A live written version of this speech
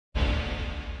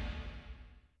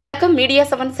வணக்கம். மீடியா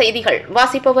 7 செய்திகள்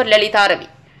வாசிப்பவர் லலிதா ரவி.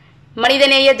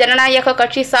 மனிதநேய ஜனநாயக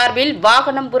கட்சி சார்பில்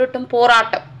வாகனம் உருட்டும்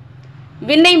போராட்டம்.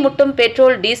 விண்ணை முட்டும்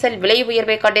பெட்ரோல் டீசல் விலை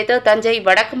உயர்வை கண்டித்து தஞ்சை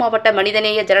வடக்கு மாவட்ட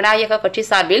மனிதநேய ஜனநாயக கட்சி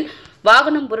சார்பில்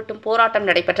வாகனம் உருட்டும் போராட்டம்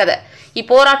நடைபெற்றது.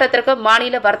 இப்போராட்டத்திற்கு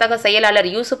மாநில வர்த்தக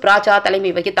செயலாளர் யூசுப் ராஜா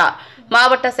தலைமை வகித்தார்.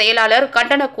 மாவட்ட செயலாளர்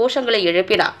கண்டன கோஷங்களை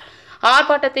எழுப்பினார்.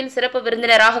 ஆர்ப்பாட்டத்தில் சிறப்பு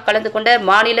விருந்தினராக கலந்து கொண்ட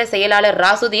மாநில செயலாளர்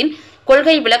ராசுதீன்,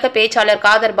 கொள்கை விளக்க பேச்சாளர்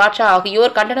காதர் பாட்ஷா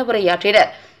ஆகியோர் கண்டன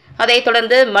உரையாற்றினர். அதைத்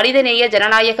தொடர்ந்து மனிதநேய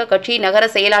ஜனநாயக கட்சி நகர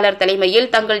செயலாளர் தலைமையில்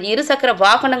தங்கள் இருசக்கர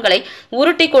வாகனங்களை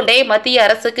உருட்டிக் கொண்டே மத்திய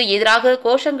அரசுக்கு எதிராக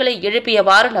கோஷங்களை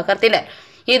எழுப்பியவாறு நகர்த்தினர்.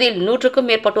 இதில் 100க்கும்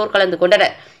மேற்பட்டோர் கலந்து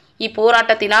கொண்டனர்.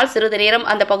 இப்போராட்டத்தினால் சிறிது நேரம்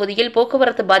அந்த பகுதியில்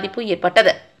போக்குவரத்து பாதிப்பு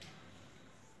ஏற்பட்டது.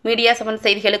 மீடியா 7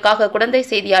 செய்திகளுக்காக குடந்தை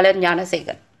செய்தியாளர்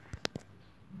ஞானசேகர்.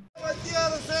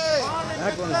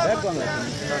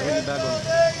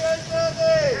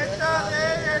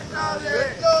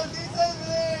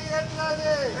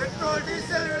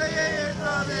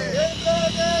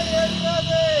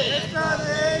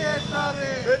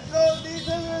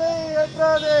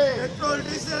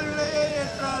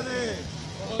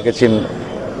 கட்சியின்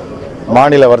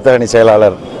மாநில வர்த்தக அணி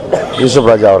செயலாளர் யூசுப்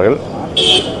ராஜா அவர்கள்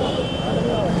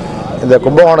இந்த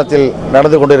கும்பகோணத்தில்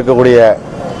நடந்து கொண்டிருக்கக்கூடிய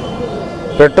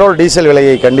பெட்ரோல் டீசல்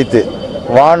விலையை கண்டித்து,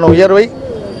 வான் உயர்வை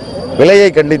விலையை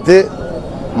கண்டித்து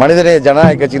மனிதநேய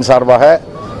ஜனநாயக கட்சியின் சார்பாக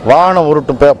வாகனம்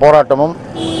உருட்டும் போராட்டமும்,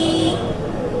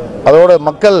 அதோடு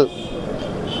மக்கள்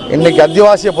இன்றைக்கு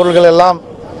அத்தியாவசிய பொருட்கள் எல்லாம்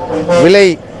விலை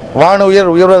வான்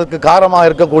உயர்வதற்கு காரணமாக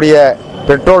இருக்கக்கூடிய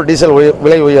பெட்ரோல் டீசல்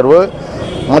விலை உயர்வு,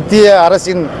 மத்திய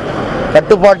அரசின்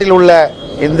கட்டுப்பாட்டில் உள்ள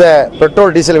இந்த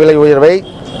பெட்ரோல் டீசல் விலை உயர்வை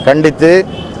கண்டித்து,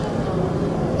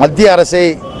 மத்திய அரசை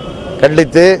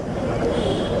கண்டித்து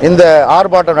இந்த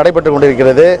ஆர்ப்பாட்டம் நடைபெற்று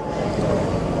கொண்டிருக்கிறது.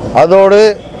 அதோடு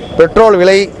பெட்ரோல்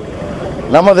விலை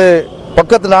நமது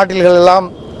பக்கத்து நாட்டிலெல்லாம்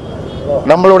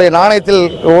நம்மளுடைய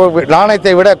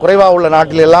நாணயத்தை விட குறைவாக உள்ள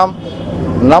நாட்டிலெல்லாம்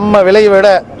நம்ம விலையை விட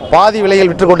பாதி விலையில்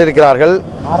விற்று கொண்டிருக்கிறார்கள்.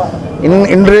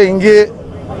 இன்று இங்கு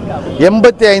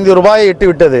 85 ரூபாயை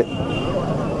எட்டிவிட்டது.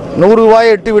 100 ரூபாயை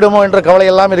எட்டிவிடுமோ என்ற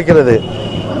கவலையெல்லாம் இருக்கிறது.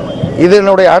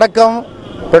 இதனுடைய அடக்கம்,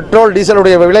 பெட்ரோல்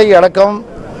டீசலுடைய விலை அடக்கம்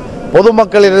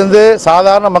பொதுமக்களிலிருந்து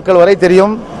சாதாரண மக்கள் வரை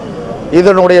தெரியும்.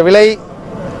 இதனுடைய விலை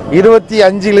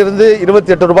 25லிருந்து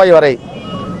 28 ரூபாய் வரை.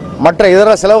 மற்ற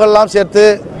இதர செலவுகளெல்லாம் சேர்த்து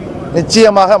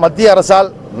நிச்சயமாக மத்திய அரசால்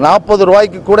 40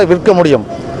 ரூபாய்க்கு கூட விற்க முடியும்.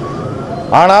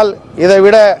 ஆனால் இதை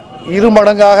விட 2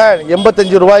 மடங்காக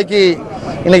 85 ரூபாய்க்கு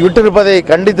இன்னைக்கு விட்டிருப்பதை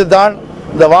கண்டித்து தான்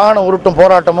இந்த வாகனம் உருட்டும்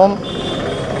போராட்டமும்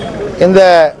இந்த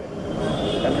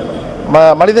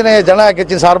மனிதநேய ஜனநாயக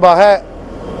கட்சியின் சார்பாக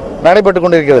நடைபெற்றுக்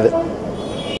கொண்டிருக்கிறது.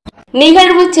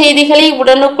 நிகழ்வு செய்திகளை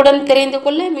உடனுக்குடன் தெரிந்து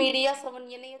கொள்ள மீடியா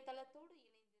 7